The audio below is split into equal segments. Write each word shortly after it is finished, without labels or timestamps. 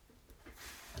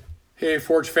Hey,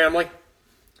 Forge family.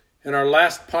 In our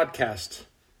last podcast,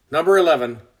 number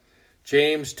 11,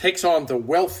 James takes on the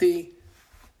wealthy,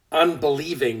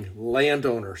 unbelieving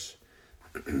landowners,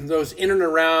 those in and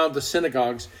around the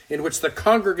synagogues in which the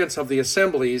congregants of the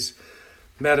assemblies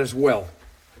met as well.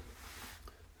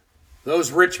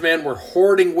 Those rich men were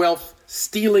hoarding wealth,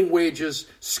 stealing wages,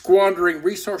 squandering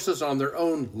resources on their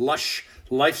own lush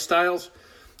lifestyles,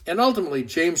 and ultimately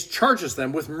James charges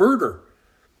them with murder.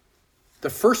 The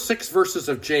first 6 verses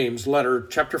of James' letter,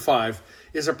 chapter 5,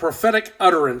 is a prophetic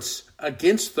utterance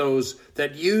against those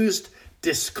that used,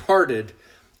 discarded,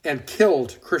 and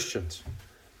killed Christians.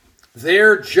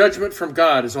 Their judgment from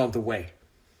God is on the way.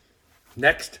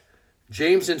 Next,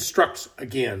 James instructs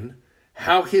again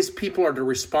how his people are to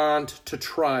respond to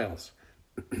trials.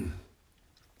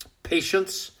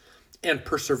 Patience and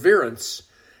perseverance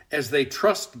as they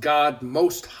trust God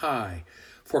Most High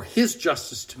for his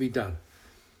justice to be done.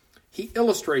 He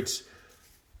illustrates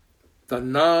the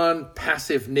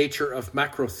non-passive nature of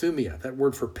macrothumia, that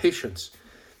word for patience.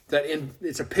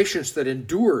 It's a patience that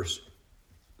endures.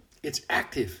 It's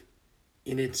active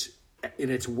in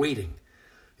its waiting.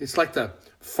 It's like the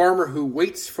farmer who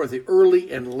waits for the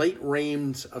early and late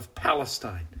rains of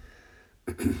Palestine.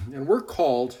 And we're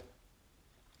called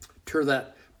to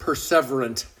that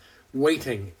perseverant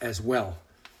waiting as well.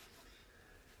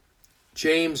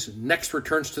 James next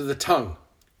returns to the tongue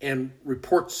and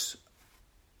reports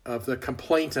of the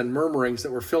complaint and murmurings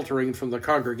that were filtering from the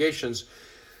congregations.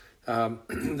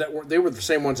 They were the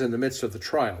same ones in the midst of the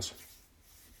trials.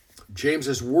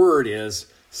 James's word is,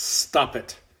 stop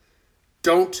it.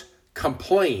 Don't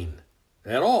complain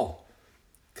at all,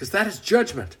 because that is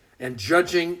judgment, and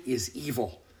judging is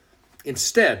evil.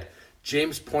 Instead,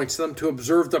 James points them to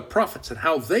observe the prophets and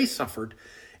how they suffered,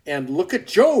 and look at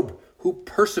Job, who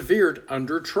persevered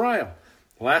under trial.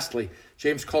 Lastly,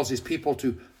 James calls his people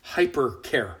to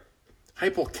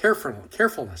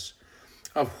carefulness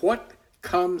of what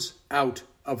comes out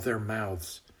of their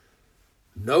mouths.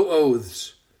 No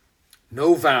oaths,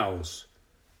 no vows,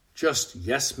 just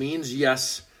yes means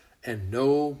yes and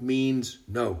no means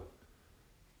no.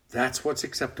 That's what's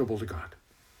acceptable to God.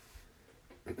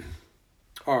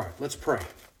 All right, let's pray.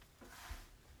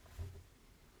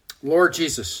 Lord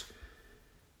Jesus,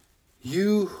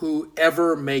 you who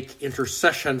ever make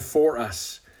intercession for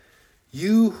us,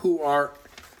 you who are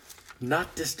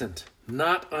not distant,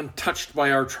 not untouched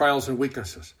by our trials and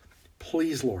weaknesses,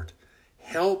 please, Lord,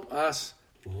 help us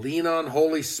lean on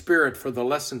Holy Spirit for the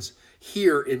lessons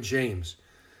here in James.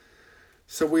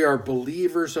 So we are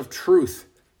believers of truth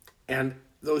and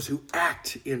those who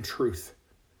act in truth.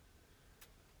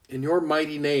 In your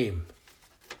mighty name,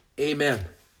 amen.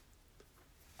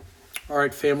 All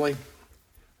right, family.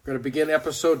 We're going to begin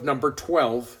episode number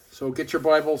 12. So get your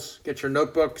Bibles, get your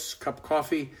notebooks, cup of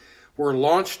coffee. We're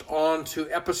launched on to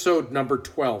episode number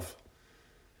 12.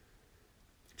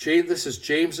 This is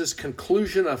James's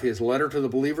conclusion of his letter to the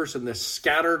believers in the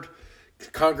scattered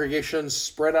congregations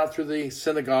spread out through the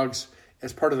synagogues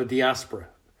as part of the diaspora.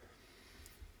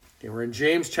 Okay, we're in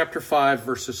James chapter 5,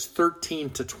 verses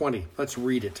 13 to 20. Let's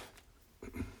read it.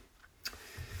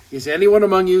 Is anyone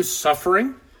among you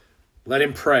suffering? Let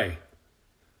him pray.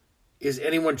 Is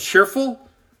anyone cheerful?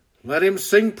 Let him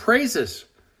sing praises.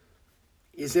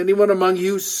 Is anyone among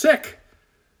you sick?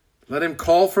 Let him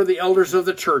call for the elders of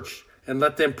the church and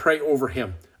let them pray over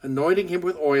him, anointing him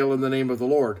with oil in the name of the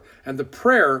Lord. And the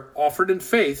prayer offered in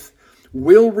faith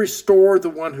will restore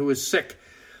the one who is sick,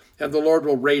 and the Lord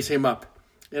will raise him up.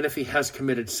 And if he has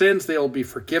committed sins, they will be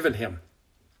forgiven him.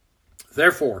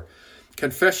 Therefore,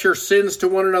 confess your sins to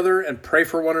one another and pray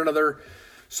for one another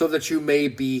so that you may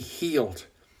be healed.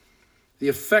 The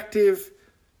effective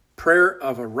prayer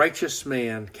of a righteous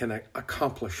man can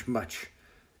accomplish much.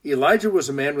 Elijah was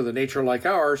a man with a nature like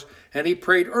ours, and he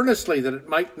prayed earnestly that it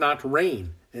might not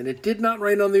rain. And it did not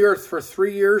rain on the earth for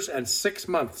 3 years and 6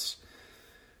 months.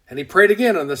 And he prayed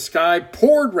again, and the sky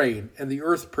poured rain, and the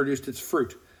earth produced its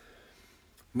fruit.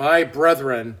 My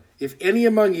brethren, if any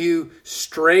among you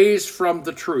strays from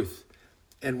the truth,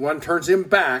 and one turns him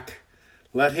back,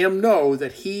 let him know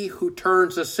that he who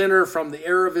turns a sinner from the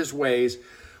error of his ways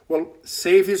will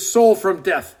save his soul from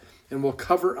death and will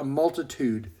cover a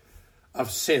multitude of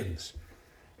sins.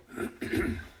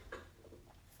 In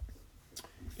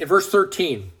verse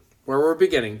 13, where we're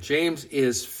beginning, James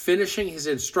is finishing his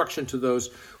instruction to those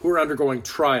who are undergoing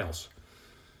trials.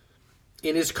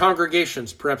 In his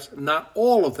congregations, perhaps not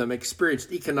all of them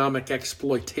experienced economic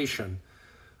exploitation.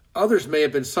 Others may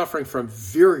have been suffering from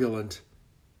virulent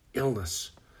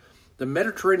illness. The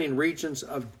Mediterranean regions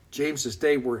of James's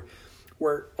day were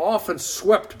often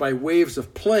swept by waves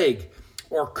of plague,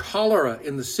 or cholera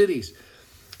in the cities,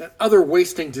 and other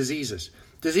wasting diseases.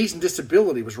 Disease and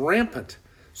disability was rampant.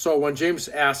 So when James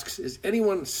asks, is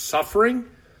anyone suffering?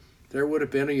 There would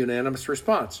have been a unanimous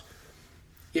response.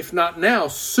 If not now,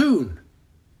 soon.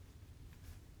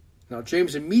 Now,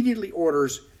 James immediately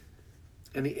orders,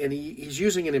 and he's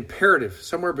using an imperative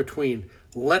somewhere between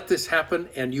let this happen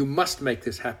and you must make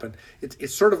this happen.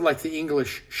 It's sort of like the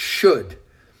English should.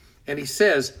 And he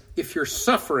says, if you're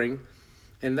suffering,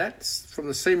 and that's from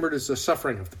the same word as the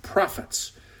suffering of the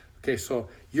prophets. Okay, so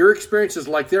your experience is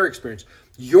like their experience.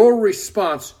 Your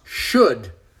response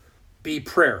should be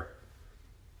prayer.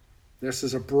 This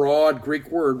is a broad Greek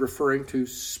word referring to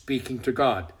speaking to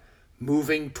God,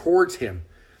 moving towards him.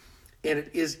 And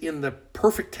it is in the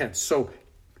perfect tense. So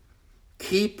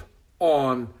keep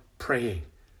on praying.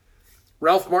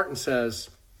 Ralph Martin says,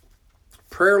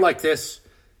 prayer like this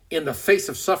in the face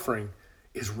of suffering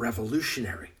is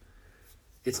revolutionary.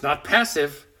 It's not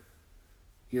passive.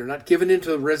 You're not given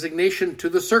into resignation to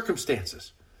the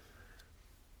circumstances.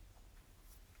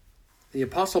 The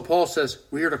Apostle Paul says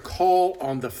we are to call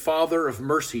on the Father of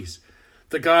mercies,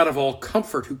 the God of all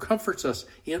comfort, who comforts us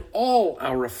in all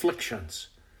our afflictions.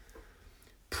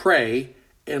 Pray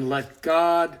and let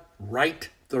God right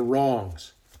the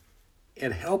wrongs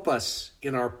and help us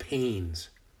in our pains.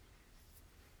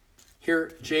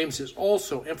 Here, James is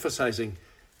also emphasizing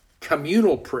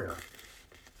communal prayer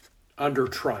under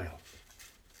trial.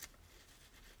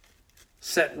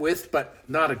 Set with, but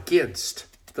not against,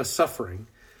 the suffering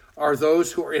are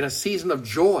those who are in a season of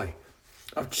joy,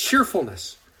 of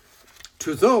cheerfulness.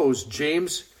 To those,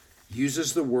 James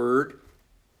uses the word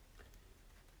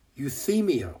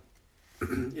euthymio.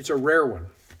 It's a rare one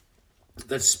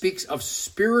that speaks of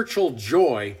spiritual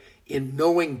joy in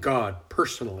knowing God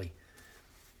personally.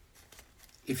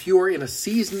 If you are in a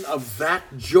season of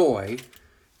that joy,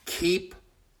 keep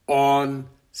on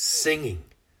singing.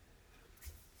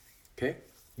 Okay?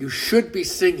 You should be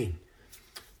singing.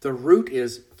 The root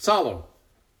is psallo,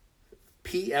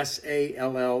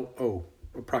 P-S-A-L-L-O,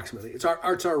 approximately. It's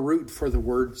our root for the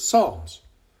word psalms.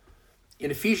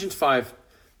 In Ephesians 5,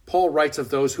 Paul writes of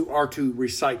those who are to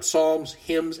recite psalms,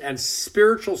 hymns, and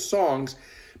spiritual songs,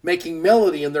 making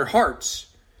melody in their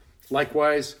hearts.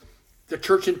 Likewise, the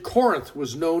church in Corinth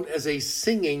was known as a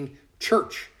singing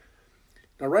church.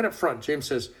 Now, right up front, James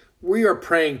says, we are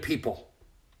praying people.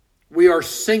 We are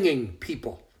singing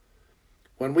people.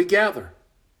 When we gather,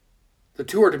 the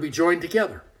two are to be joined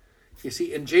together. You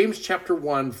see, in James chapter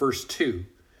 1, verse 2,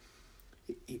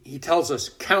 he tells us,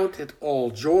 count it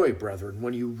all joy, brethren,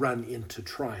 when you run into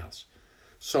trials.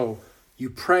 So you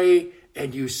pray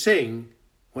and you sing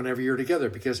whenever you're together,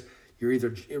 because you're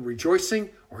either rejoicing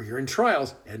or you're in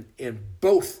trials, and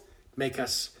both make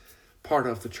us part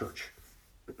of the church.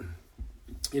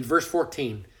 In verse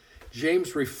 14,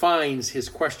 James refines his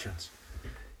questions.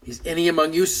 Is any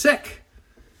among you sick?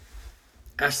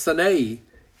 Asthenei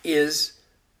is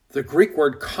the Greek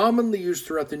word commonly used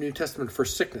throughout the New Testament for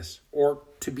sickness or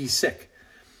to be sick.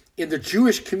 In the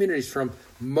Jewish communities from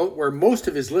where most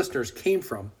of his listeners came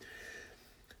from,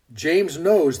 James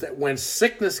knows that when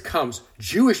sickness comes,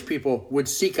 Jewish people would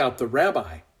seek out the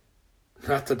rabbi,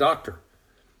 not the doctor.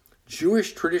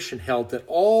 Jewish tradition held that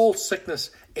all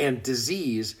sickness and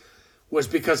disease was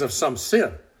because of some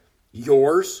sin,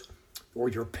 yours or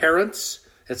your parents,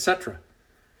 etc.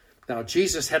 Now,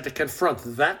 Jesus had to confront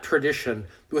that tradition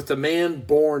with the man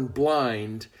born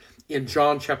blind in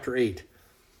John chapter 8.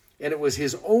 And it was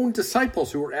his own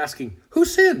disciples who were asking, who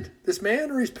sinned, this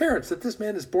man or his parents, that this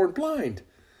man is born blind?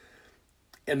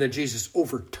 And then Jesus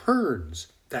overturns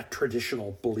that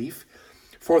traditional belief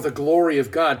for the glory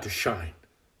of God to shine.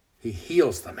 He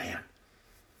heals the man.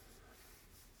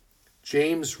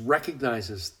 James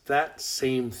recognizes that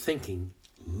same thinking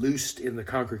loosed in the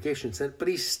congregation, but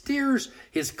he steers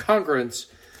his congregants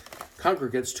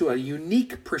to a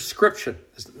unique prescription.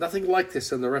 There's nothing like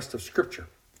this in the rest of Scripture.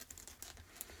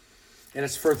 And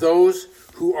it's for those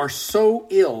who are so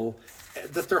ill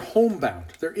that they're homebound,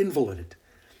 they're invalided.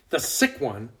 The sick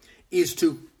one is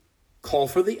to call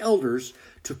for the elders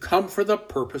to come for the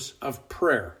purpose of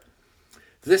prayer.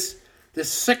 This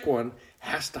sick one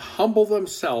has to humble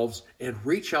themselves and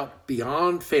reach out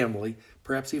beyond family,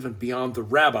 perhaps even beyond the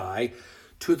rabbi,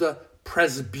 to the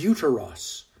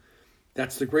presbyteros.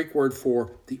 That's the Greek word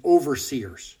for the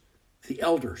overseers, the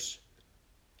elders,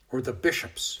 or the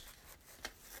bishops.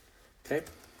 Okay?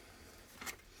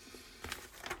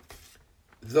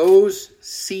 Those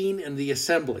seen in the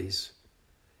assemblies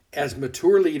as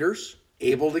mature leaders,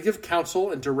 able to give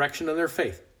counsel and direction in their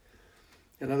faith.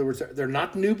 In other words, they're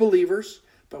not new believers,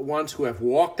 but ones who have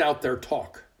walked out their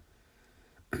talk.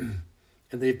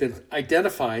 And they've been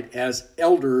identified as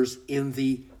elders in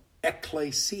the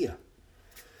ecclesia.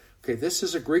 Okay, this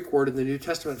is a Greek word in the New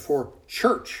Testament for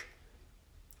church.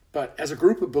 But as a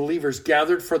group of believers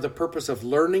gathered for the purpose of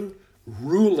learning,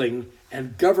 ruling,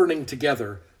 and governing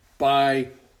together by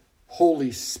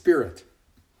Holy Spirit.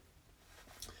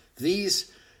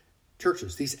 These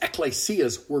churches, these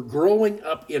ecclesias, were growing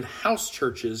up in house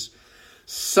churches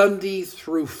Sunday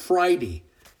through Friday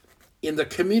in the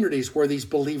communities where these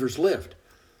believers lived.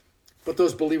 But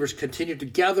those believers continued to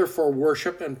gather for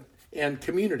worship and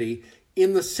community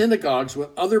in the synagogues with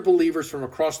other believers from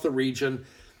across the region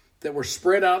that were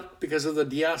spread out because of the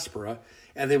diaspora,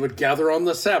 and they would gather on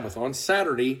the Sabbath, on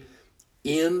Saturday,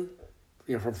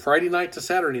 from Friday night to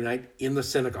Saturday night in the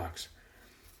synagogues.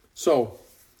 So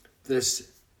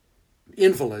this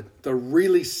invalid, the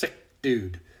really sick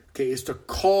dude, is to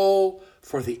call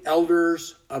for the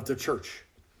elders of the church.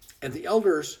 And the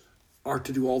elders are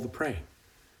to do all the praying.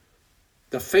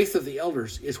 The faith of the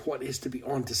elders is what is to be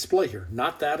on display here,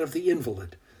 not that of the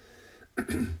invalid.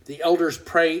 The elders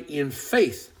pray in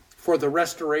faith for the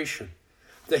restoration,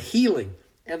 the healing,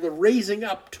 and the raising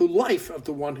up to life of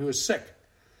the one who is sick.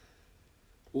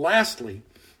 Lastly,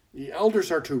 the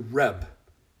elders are to rub.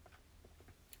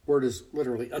 Word is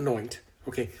literally anoint.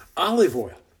 Olive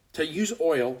oil, to use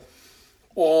oil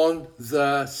on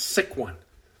the sick one.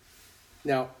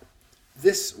 Now,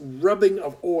 this rubbing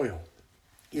of oil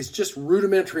is just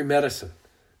rudimentary medicine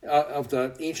of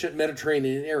the ancient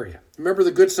Mediterranean area. Remember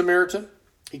the Good Samaritan?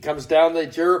 He comes down the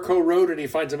Jericho road and he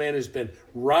finds a man who's been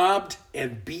robbed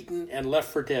and beaten and left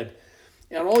for dead.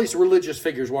 And all these religious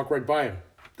figures walk right by him.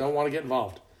 Don't want to get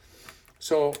involved.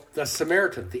 So the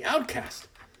Samaritan, the outcast,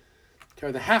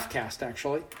 or the half-caste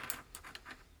actually,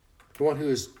 the one who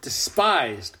is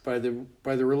despised by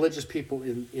the religious people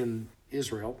in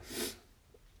Israel,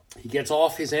 he gets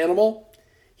off his animal.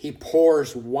 He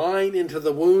pours wine into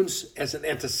the wounds as an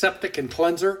antiseptic and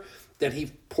cleanser. Then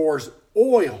he pours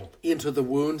oil into the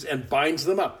wounds and binds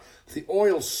them up. The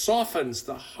oil softens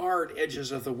the hard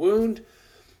edges of the wound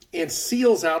and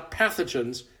seals out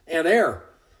pathogens and air.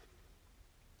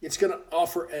 It's going to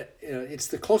offer, it's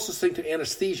the closest thing to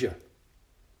anesthesia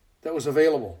that was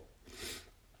available.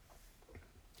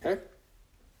 Okay?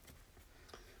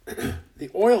 The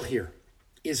oil here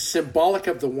is symbolic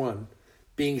of the one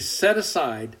being set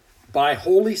aside by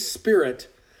Holy Spirit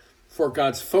for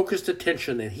God's focused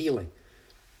attention and healing.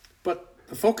 But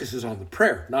the focus is on the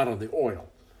prayer, not on the oil.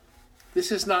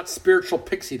 This is not spiritual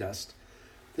pixie dust.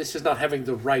 This is not having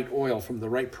the right oil from the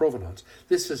right provenance.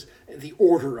 This is the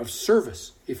order of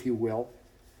service, if you will,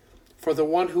 for the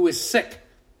one who is sick,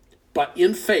 but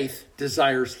in faith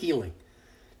desires healing.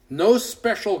 No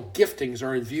special giftings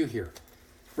are in view here.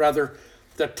 Rather,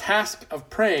 the task of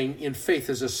praying in faith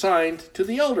is assigned to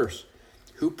the elders,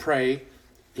 who pray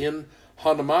in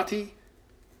Hanamati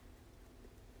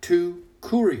to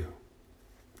Kurio,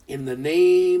 in the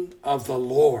name of the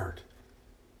Lord.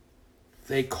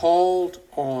 They called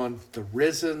on the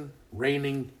risen,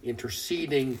 reigning,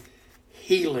 interceding,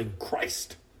 healing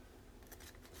Christ.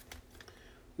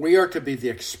 We are to be the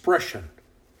expression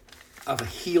of a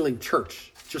healing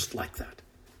church, just like that.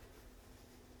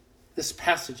 This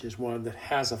passage is one that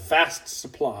has a vast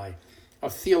supply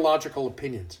of theological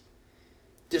opinions,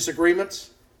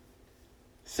 disagreements,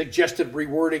 suggested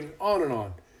rewording, on and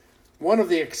on. One of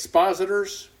the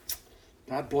expositors,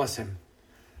 God bless him,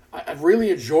 I've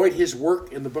really enjoyed his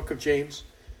work in the book of James,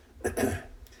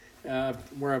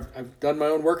 where I've done my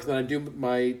own work, and then I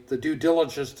do the due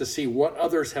diligence to see what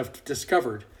others have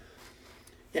discovered.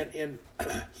 And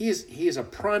he is a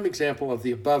prime example of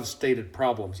the above stated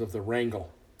problems of the wrangle.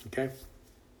 Okay?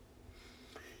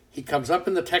 He comes up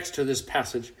in the text to this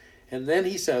passage, and then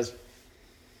he says,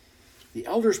 the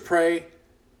elders pray.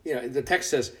 The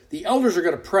text says, the elders are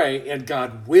going to pray, and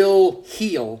God will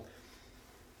heal.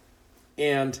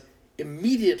 And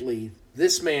immediately,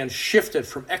 this man shifted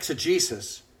from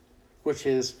exegesis, which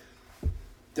is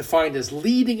defined as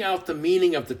leading out the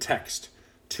meaning of the text,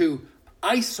 to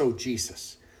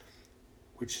eisegesis,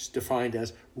 which is defined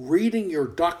as reading your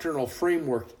doctrinal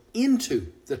framework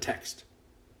into the text,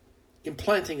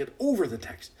 implanting it over the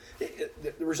text.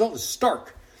 The result is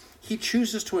stark. He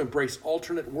chooses to embrace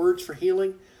alternate words for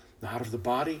healing, not of the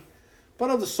body, but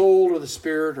of the soul or the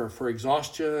spirit, or for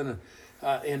exhaustion.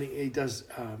 And he does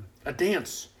a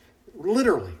dance,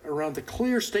 literally, around the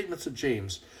clear statements of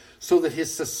James, so that his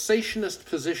cessationist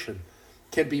position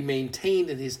can be maintained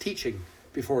in his teaching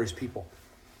before his people.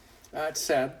 It's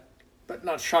sad, but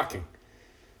not shocking.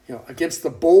 Against the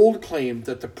bold claim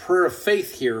that the prayer of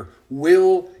faith here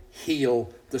will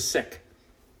heal the sick.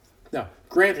 Now,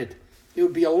 granted, it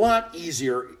would be a lot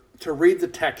easier to read the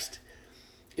text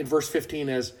in verse 15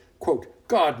 as, quote,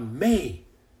 God may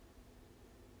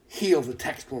heal the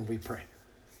text when we pray.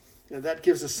 And that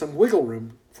gives us some wiggle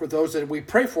room for those that we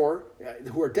pray for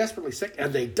who are desperately sick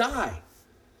and they die.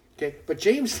 Okay, but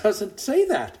James doesn't say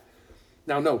that.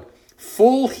 Now note,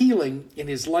 full healing in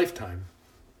his lifetime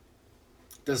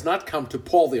does not come to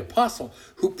Paul the Apostle,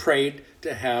 who prayed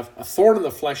to have a thorn in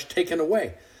the flesh taken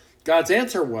away. God's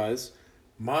answer was,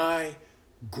 my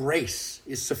grace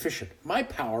is sufficient. My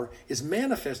power is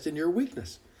manifest in your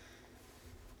weakness.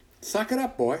 Suck it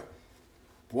up, boy.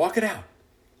 Walk it out.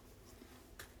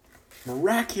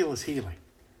 Miraculous healing,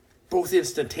 both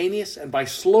instantaneous and by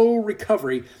slow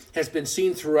recovery, has been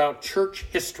seen throughout church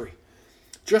history.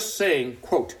 Just saying,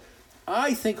 quote,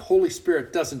 I think Holy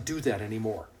Spirit doesn't do that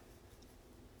anymore.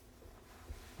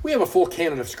 We have a full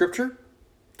canon of Scripture.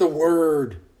 The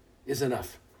Word is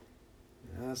enough.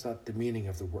 Now, that's not the meaning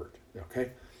of the word,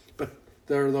 okay? But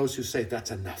there are those who say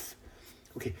that's enough.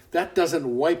 Okay, that doesn't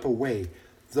wipe away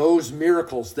those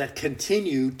miracles that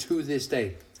continue to this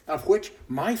day, of which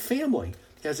my family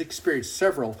has experienced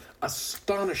several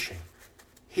astonishing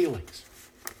healings.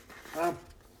 I'm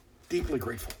deeply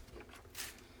grateful.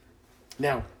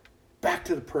 Now, back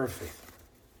to the prayer of faith.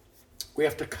 We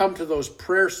have to come to those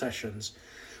prayer sessions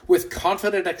with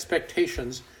confident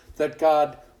expectations that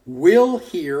God will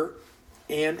hear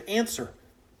and answer.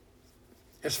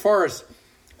 As far as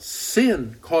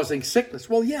sin causing sickness,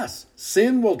 well, yes,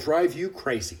 sin will drive you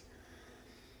crazy.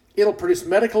 It'll produce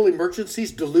medical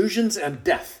emergencies, delusions, and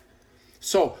death.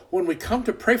 So when we come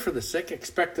to pray for the sick,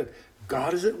 expect that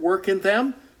God is at work in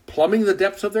them, plumbing the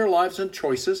depths of their lives and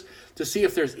choices to see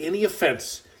if there's any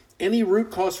offense, any root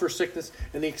cause for sickness,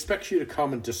 and he expects you to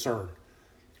come and discern.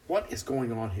 What is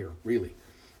going on here, really?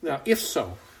 Now, if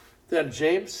so, then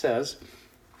James says,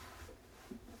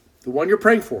 the one you're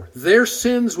praying for, their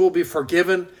sins will be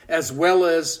forgiven as well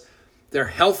as their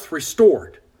health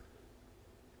restored.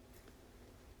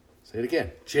 Say it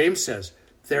again. James says,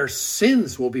 their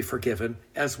sins will be forgiven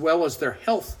as well as their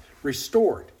health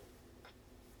restored.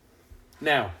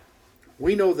 Now,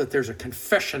 we know that there's a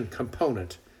confession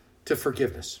component to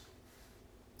forgiveness.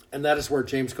 And that is where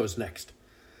James goes next.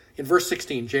 In verse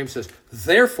 16, James says,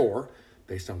 therefore,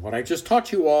 based on what I just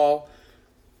taught you all,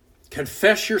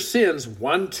 confess your sins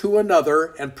one to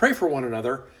another and pray for one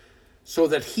another so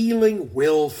that healing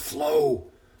will flow.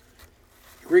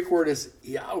 The Greek word is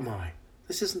iaomai.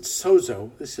 This isn't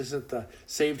sozo. This isn't the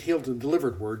saved, healed, and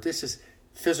delivered word. This is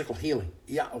physical healing.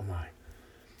 Iaomai.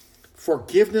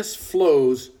 Forgiveness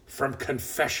flows from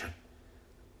confession,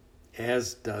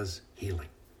 as does healing.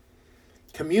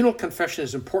 Communal confession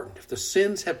is important if the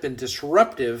sins have been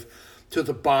disruptive to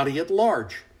the body at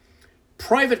large.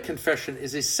 Private confession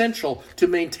is essential to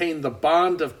maintain the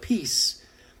bond of peace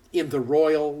in the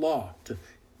royal law, to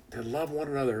love one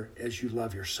another as you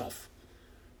love yourself.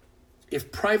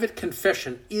 If private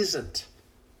confession isn't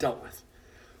dealt with,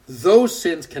 those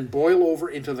sins can boil over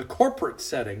into the corporate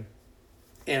setting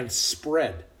and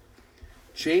spread.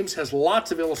 James has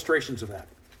lots of illustrations of that.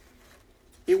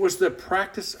 It was the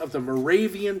practice of the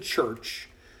Moravian Church.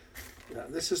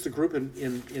 This is the group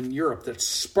in Europe that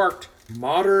sparked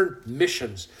modern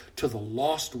missions to the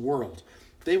lost world.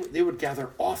 They would gather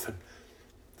often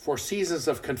for seasons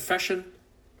of confession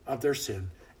of their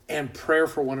sin and prayer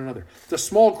for one another. The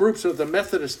small groups of the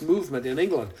Methodist movement in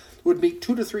England would meet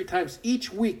 2 to 3 times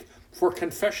each week for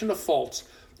confession of faults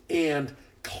and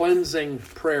cleansing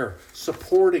prayer,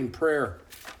 supporting prayer,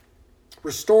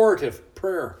 restorative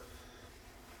prayer.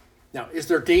 Now, is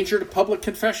there danger to public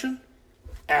confession?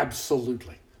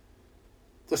 Absolutely.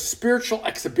 The spiritual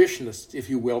exhibitionists, if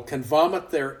you will, can vomit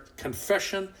their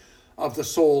confession of the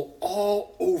soul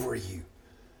all over you.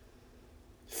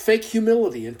 Fake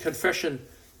humility and confession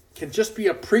can just be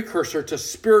a precursor to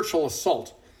spiritual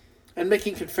assault. And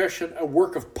making confession a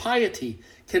work of piety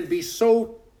can just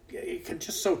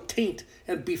so taint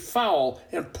and befoul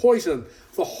and poison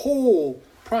the whole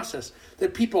process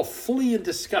that people flee in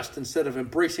disgust instead of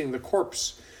embracing the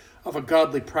corpse of a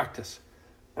godly practice.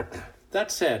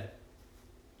 That said,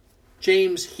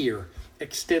 James here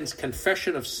extends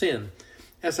confession of sin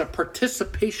as a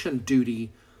participation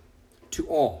duty to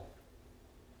all.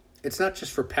 It's not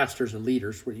just for pastors and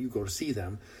leaders where you go to see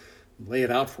them, lay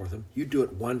it out for them. You do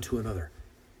it one to another.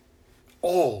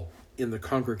 All in the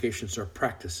congregations are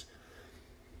practice.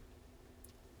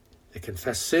 They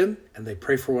confess sin and they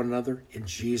pray for one another in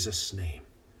Jesus' name.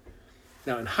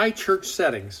 Now, in high church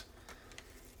settings,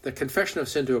 the confession of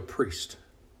sin to a priest,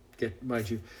 mind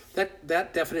you,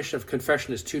 that definition of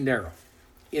confession is too narrow.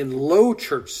 In low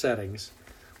church settings,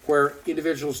 where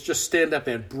individuals just stand up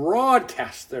and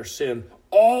broadcast their sin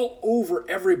all over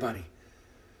everybody.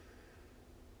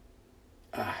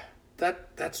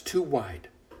 That's too wide.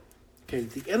 Okay,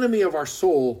 the enemy of our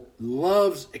soul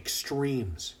loves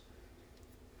extremes.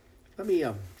 Let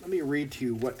me read to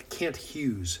you what Kent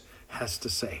Hughes has to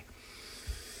say.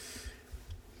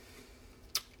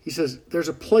 He says, there's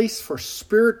a place for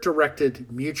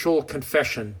spirit-directed mutual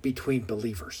confession between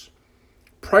believers.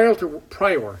 Prior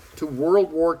to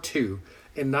World War II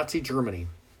in Nazi Germany,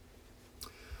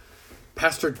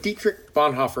 Pastor Dietrich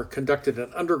Bonhoeffer conducted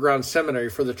an underground seminary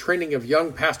for the training of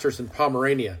young pastors in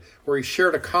Pomerania, where he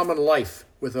shared a common life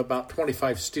with about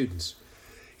 25 students.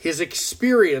 His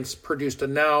experience produced a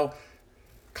now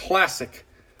classic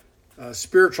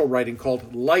spiritual writing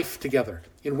called Life Together,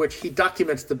 in which he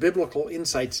documents the biblical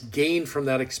insights gained from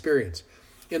that experience.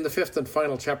 In the 5th and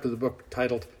final chapter of the book,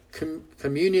 titled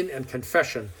Communion and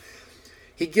Confession,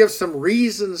 he gives some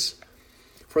reasons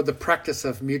for the practice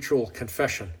of mutual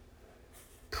confession.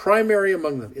 Primary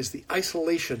among them is the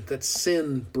isolation that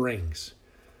sin brings.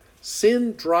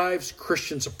 Sin drives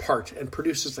Christians apart and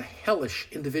produces a hellish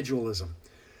individualism,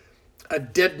 a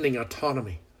deadening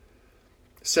autonomy.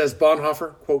 Says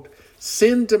Bonhoeffer, quote,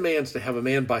 sin demands to have a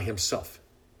man by himself.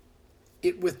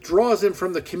 It withdraws him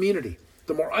from the community.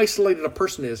 The more isolated a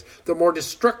person is, the more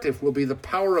destructive will be the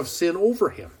power of sin over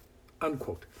him,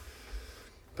 unquote.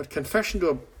 But confession to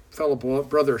a fellow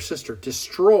brother or sister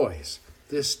destroys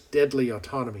this deadly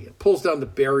autonomy. It pulls down the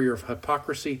barrier of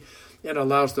hypocrisy and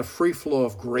allows the free flow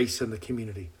of grace in the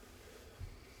community.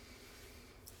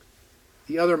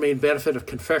 The other main benefit of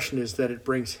confession is that it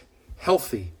brings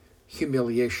healthy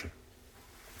humiliation.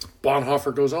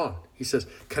 Bonhoeffer goes on. He says,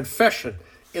 confession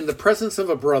in the presence of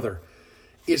a brother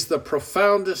is the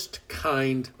profoundest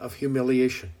kind of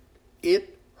humiliation.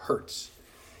 It hurts.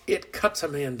 It cuts a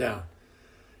man down.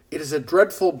 It is a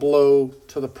dreadful blow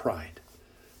to the pride.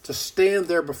 To stand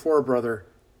there before a brother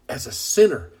as a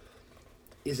sinner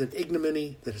is an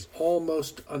ignominy that is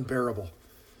almost unbearable.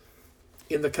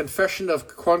 In the confession of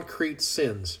concrete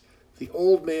sins, the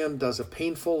old man does a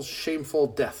painful, shameful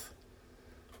death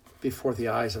before the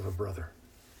eyes of a brother.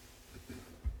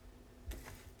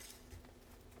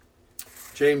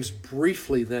 James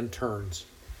briefly then turns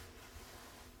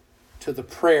to the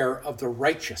prayer of the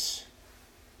righteous,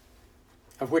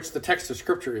 of which the text of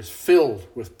Scripture is filled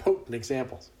with potent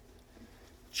examples.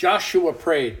 Joshua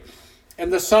prayed,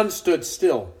 and the sun stood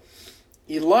still.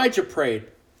 Elijah prayed,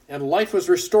 and life was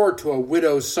restored to a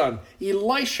widow's son.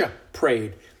 Elisha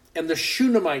prayed, and the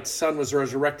Shunammite's son was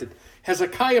resurrected.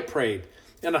 Hezekiah prayed,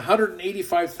 and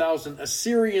 185,000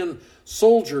 Assyrian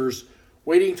soldiers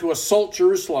waiting to assault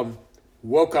Jerusalem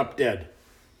woke up dead.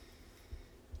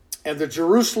 And the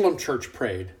Jerusalem church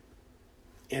prayed,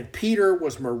 and Peter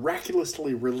was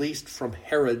miraculously released from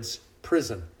Herod's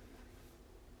prison.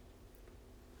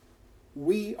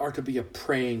 We are to be a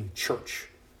praying church,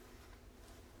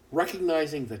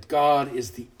 recognizing that God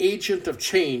is the agent of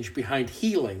change behind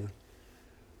healing,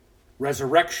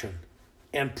 resurrection,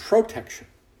 and protection,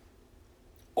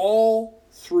 all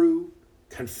through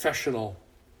confessional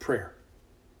prayer.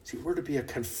 See, we're to be a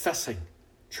confessing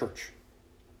church.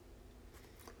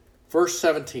 Verse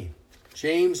 17,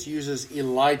 James uses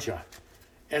Elijah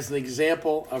as an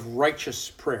example of righteous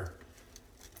prayer,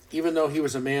 even though he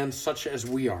was a man such as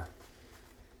we are.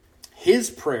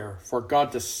 His prayer for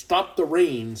God to stop the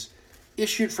rains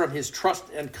issued from his trust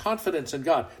and confidence in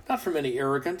God, not from any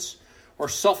arrogance or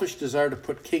selfish desire to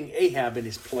put King Ahab in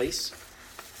his place.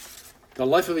 The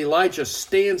life of Elijah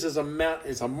stands as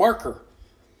a marker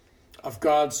of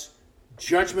God's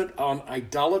judgment on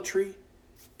idolatry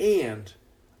and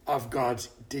of God's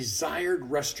desired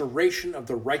restoration of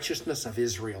the righteousness of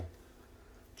Israel.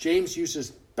 James uses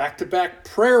back-to-back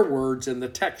prayer words in the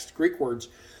text, Greek words,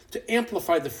 to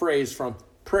amplify the phrase from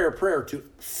prayer to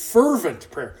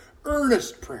fervent prayer,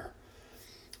 earnest prayer.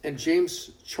 And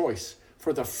James' choice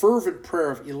for the fervent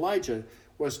prayer of Elijah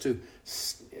was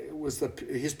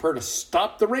his prayer to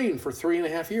stop the rain for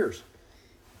 3.5 years.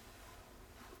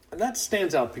 And that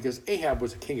stands out because Ahab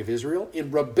was a king of Israel in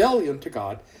rebellion to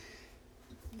God,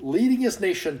 leading his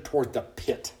nation toward the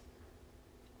pit.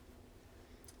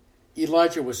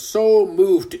 Elijah was so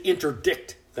moved to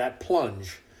interdict that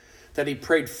plunge that he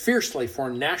prayed fiercely for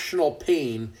national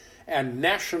pain and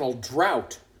national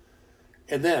drought.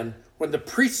 And then, when the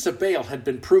priests of Baal had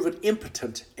been proven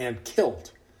impotent and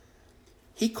killed,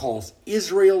 he calls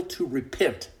Israel to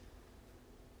repent.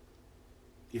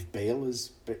 If Baal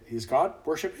is God,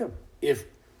 worship him. If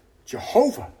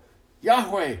Jehovah,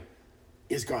 Yahweh,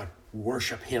 is God,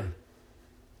 worship him.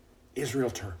 Israel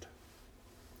turned.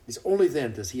 It's only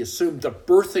then does he assume the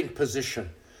birthing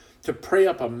position to pray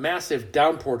up a massive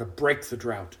downpour to break the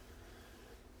drought.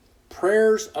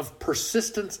 Prayers of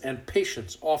persistence and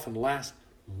patience often last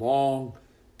long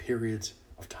periods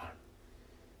of time.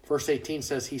 Verse 18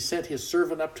 says, he sent his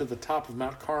servant up to the top of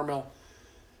Mount Carmel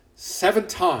 7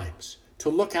 times to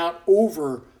look out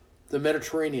over the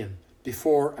Mediterranean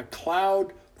before a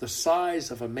cloud the size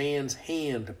of a man's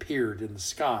hand appeared in the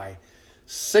sky,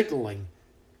 signaling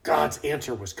God's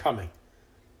answer was coming.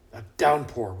 A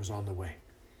downpour was on the way.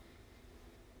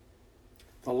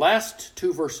 The last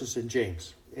 2 verses in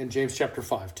James chapter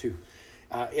 5 too,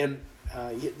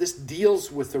 this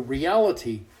deals with the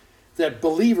reality that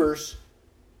believers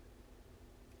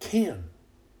can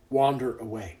wander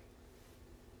away.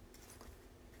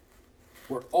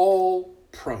 We're all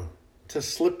prone to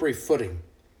slippery footing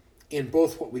in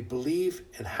both what we believe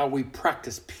and how we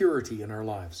practice purity in our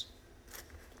lives.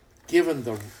 Given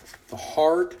the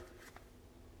hard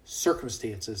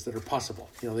circumstances that are possible.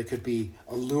 They could be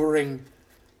alluring,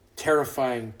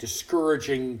 terrifying,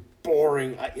 discouraging,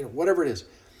 boring, whatever it is.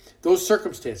 Those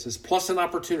circumstances, plus an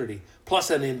opportunity, plus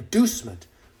an inducement,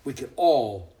 we could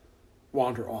all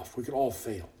wander off. We could all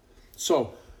fail.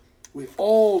 So we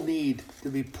all need to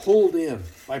be pulled in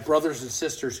by brothers and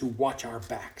sisters who watch our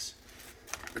backs.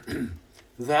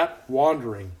 That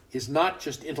wandering is not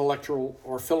just intellectual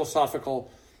or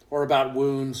philosophical or about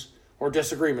wounds or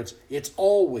disagreements. It's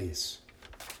always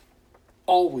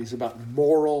about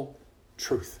moral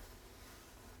truth.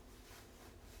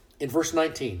 In verse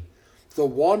 19, the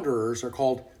wanderers are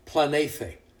called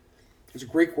planethe. It's a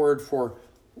Greek word for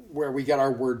where we get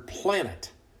our word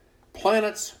planet.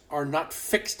 Planets are not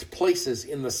fixed places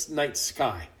in the night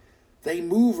sky. They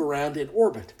move around in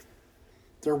orbit.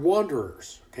 They're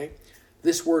wanderers, okay?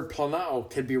 This word planao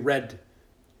can be read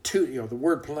the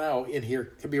word planao in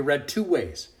here can be read 2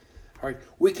 ways. All right,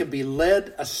 we can be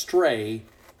led astray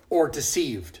or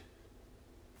deceived,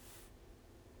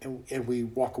 and we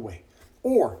walk away.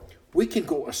 Or we can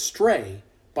go astray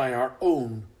by our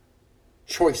own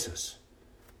choices.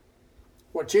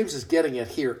 What James is getting at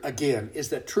here, again, is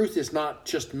that truth is not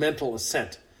just mental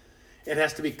assent. It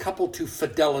has to be coupled to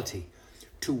fidelity,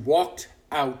 to walked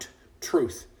out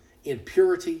truth in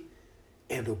purity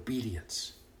and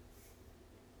obedience.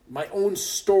 My own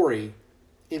story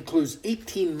includes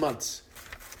 18 months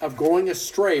of going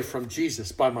astray from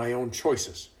Jesus by my own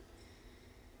choices.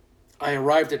 I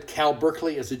arrived at Cal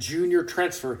Berkeley as a junior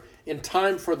transfer in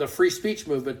time for the free speech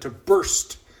movement to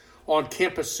burst on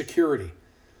campus security,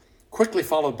 quickly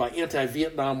followed by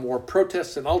anti-Vietnam War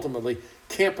protests and ultimately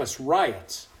campus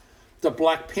riots. The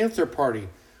Black Panther Party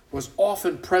was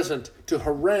often present to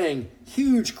harangue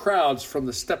huge crowds from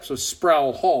the steps of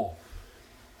Sproul Hall.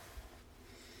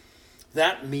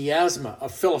 That miasma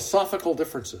of philosophical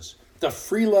differences, the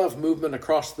free love movement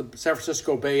across the San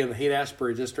Francisco Bay and the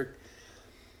Haight-Ashbury district,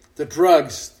 the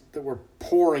drugs that were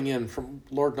pouring in from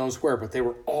Lord knows where, but they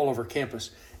were all over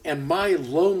campus, and my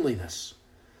loneliness,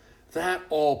 that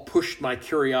all pushed my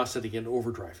curiosity into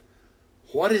overdrive.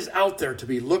 What is out there to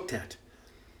be looked at,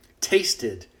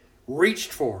 tasted,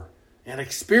 reached for, and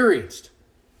experienced?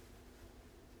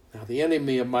 Now, the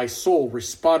enemy of my soul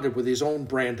responded with his own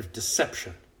brand of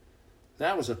deception.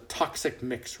 That was a toxic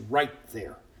mix right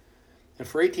there. And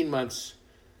for 18 months,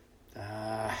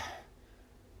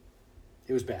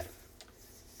 it was bad.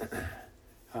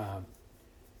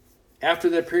 After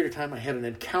that period of time, I had an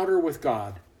encounter with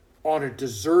God on a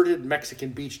deserted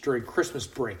Mexican beach during Christmas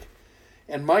break.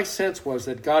 And my sense was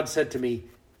that God said to me,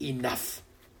 enough.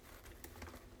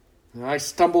 And I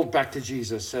stumbled back to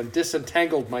Jesus and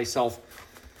disentangled myself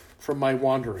from my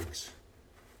wanderings.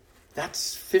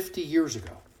 That's 50 years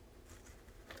ago.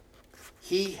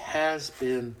 He has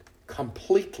been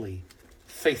completely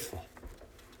faithful.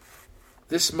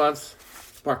 This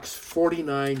month marks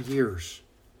 49 years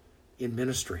in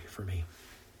ministry for me.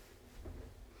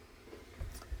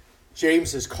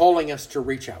 James is calling us to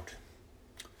reach out,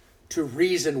 to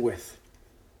reason with,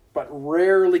 but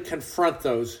rarely confront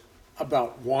those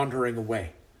about wandering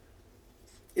away.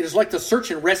 It is like the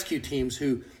search and rescue teams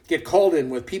who get called in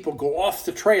when people go off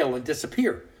the trail and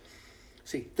disappear.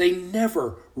 See, they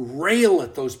never rail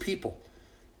at those people.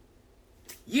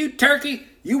 You turkey,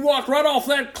 you walked right off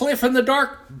that cliff in the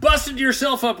dark, busted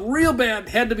yourself up real bad,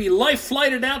 had to be life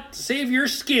flighted out to save your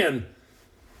skin.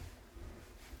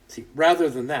 See, rather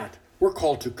than that, we're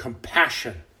called to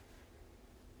compassion.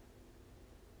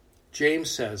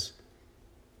 James says,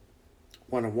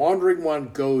 when a wandering one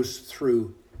goes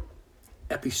through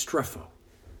epistrepho,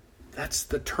 that's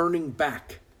the turning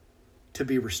back to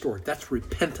be restored. That's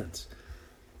repentance.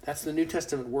 That's the New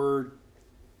Testament word.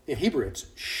 In Hebrew, it's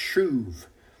shuv.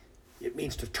 It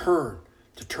means to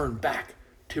turn back,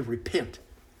 to repent.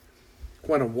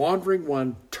 When a wandering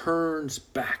one turns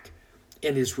back,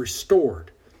 and is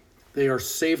restored. They are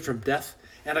saved from death,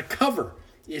 and a cover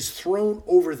is thrown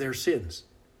over their sins.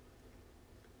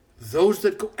 Those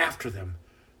that go after them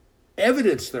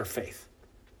evidence their faith.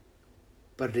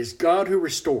 But it is God who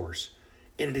restores,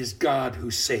 and it is God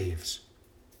who saves.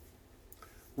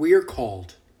 We are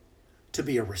called to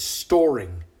be a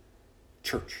restoring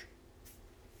church.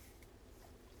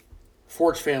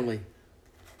 Forge family,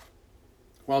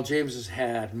 while James has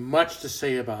had much to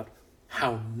say about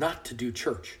how not to do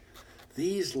church,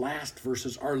 these last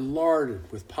verses are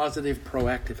larded with positive,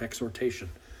 proactive exhortation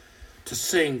to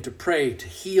sing, to pray, to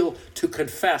heal, to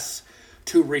confess,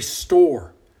 to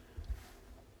restore.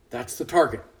 That's the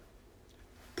target.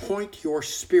 Point your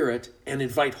spirit and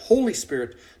invite Holy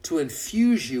Spirit to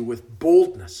infuse you with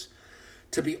boldness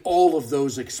to be all of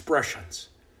those expressions,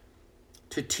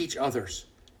 to teach others,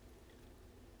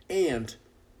 and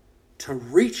to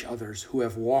reach others who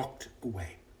have walked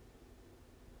away.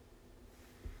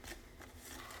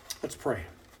 Let's pray.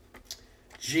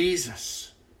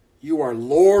 Jesus, you are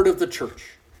Lord of the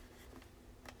church.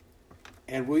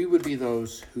 And we would be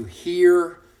those who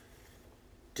hear,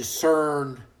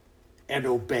 discern, and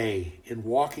obey in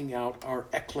walking out our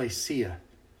ecclesia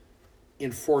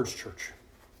in Forge Church.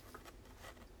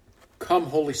 Come,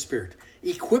 Holy Spirit,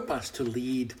 equip us to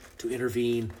lead, to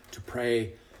intervene, to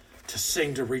pray, to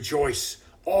sing, to rejoice,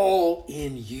 all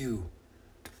in you.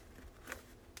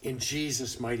 In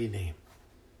Jesus' mighty name,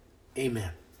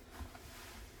 amen.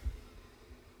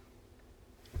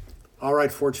 All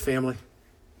right, Forge family,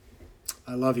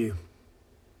 I love you.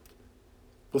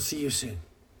 We'll see you soon.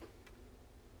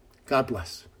 God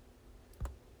bless.